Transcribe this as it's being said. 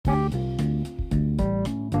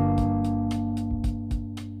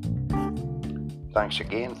Thanks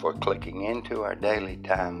again for clicking into our daily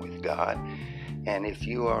time with God. And if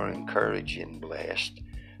you are encouraged and blessed,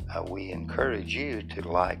 we encourage you to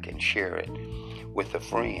like and share it with a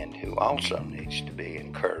friend who also needs to be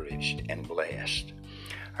encouraged and blessed.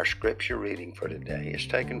 Our scripture reading for today is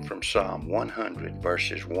taken from Psalm 100,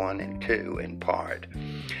 verses 1 and 2 in part.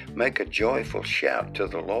 Make a joyful shout to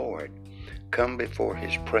the Lord. Come before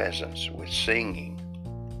his presence with singing.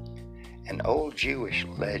 An old Jewish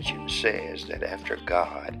legend says that after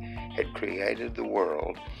God had created the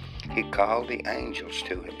world, he called the angels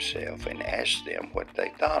to himself and asked them what they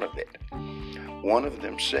thought of it. One of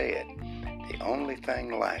them said, "The only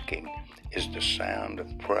thing lacking is the sound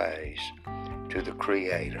of praise to the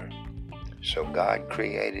Creator." So God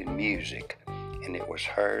created music, and it was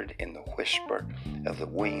heard in the whisper of the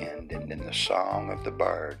wind and in the song of the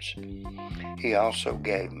birds. He also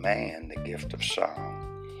gave man the gift of song,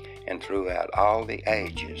 and throughout all the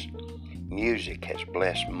ages, music has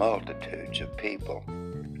blessed multitudes of people.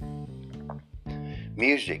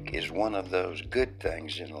 Music is one of those good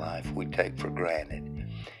things in life we take for granted.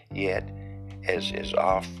 Yet, as is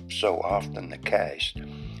so often the case,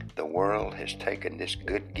 the world has taken this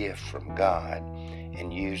good gift from God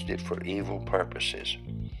and used it for evil purposes.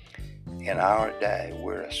 In our day,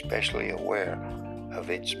 we're especially aware of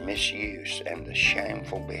its misuse and the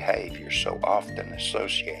shameful behavior so often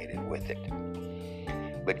associated with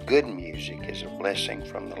it. But good music is a blessing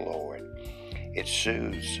from the Lord. It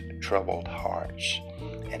soothes troubled hearts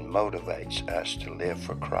and motivates us to live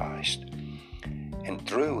for Christ. And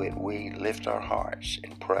through it, we lift our hearts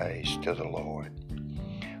in praise to the Lord.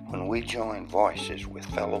 When we join voices with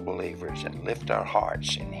fellow believers and lift our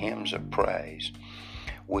hearts in hymns of praise,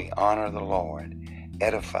 we honor the Lord,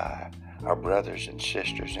 edify our brothers and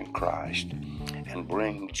sisters in Christ, and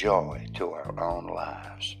bring joy to our own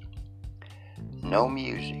lives. No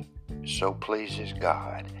music so pleases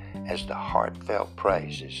God as the heartfelt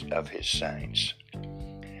praises of his saints.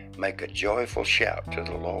 Make a joyful shout to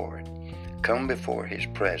the Lord. Come before his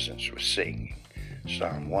presence with singing.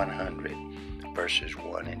 Psalm 100, verses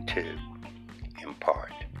 1 and 2 in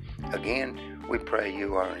part. Again, we pray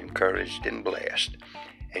you are encouraged and blessed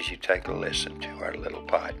as you take a listen to our little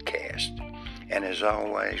podcast. And as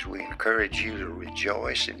always, we encourage you to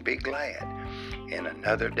rejoice and be glad in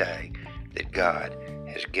another day that God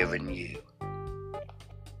has given you.